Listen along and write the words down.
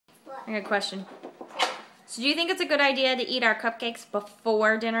I got a question. So do you think it's a good idea to eat our cupcakes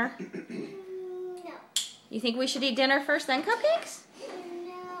before dinner? No. You think we should eat dinner first, then cupcakes?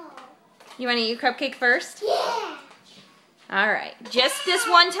 No. You want to eat your cupcake first? Yeah. Alright. Just this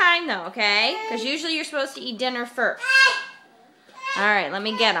one time, though, okay? Because usually you're supposed to eat dinner first. Alright, let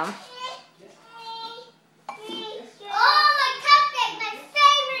me get them. Oh, my cupcake, my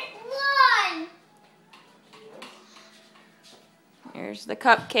favorite one. Here's the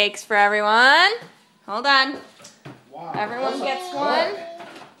cupcakes for everyone. Hold on. Wow. Everyone gets one.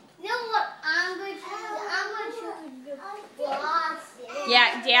 You know what I'm going to do? I'm going to do frosting.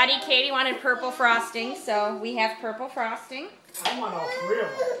 Yeah, Daddy, Katie wanted purple frosting, so we have purple frosting. I want all three of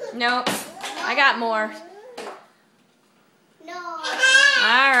them. Nope. I got more. No.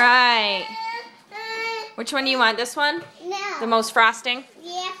 Alright. Which one do you want? This one? No. The most frosting?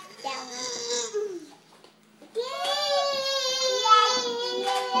 Yeah, that one.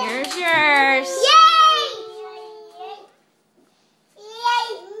 Here's yours.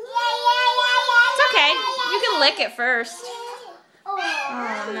 It's okay. You can lick it first.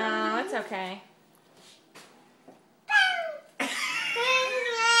 Oh no, it's okay.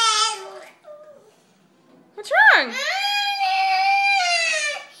 What's wrong?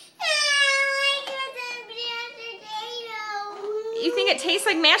 You think it tastes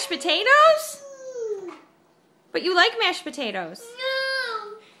like mashed potatoes? But you like mashed potatoes.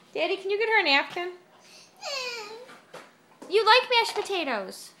 No. Daddy, can you get her a napkin? You like mashed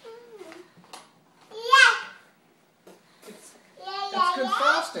potatoes. That's good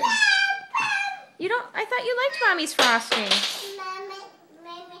frosting. You don't, I thought you liked Mommy's frosting.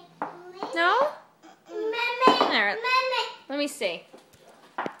 No? Alright, let me see.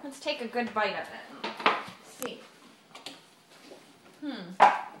 Let's take a good bite of it. Let's see.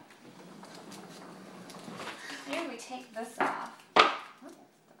 Here we take this off.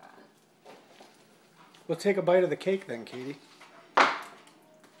 We'll take a bite of the cake then, Katie.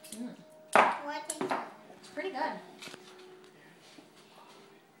 It's pretty good.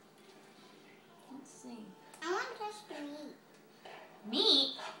 Let's see. I want just the meat.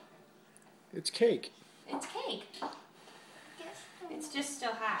 Meat? It's cake. It's cake. It's just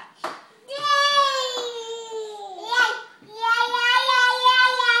still hot.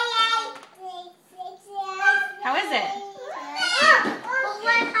 How is it?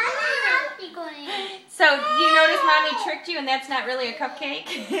 So, do you notice Mommy tricked you and that's not really a cupcake?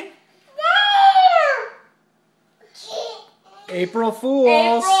 April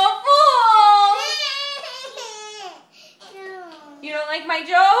Fools. April Fools! You don't like my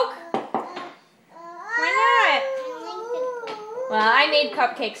joke? Why not? Well, I made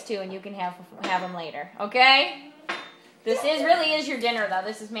cupcakes too, and you can have them later, okay? This really is your dinner, though.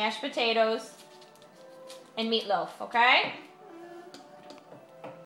 This is mashed potatoes and meatloaf, okay?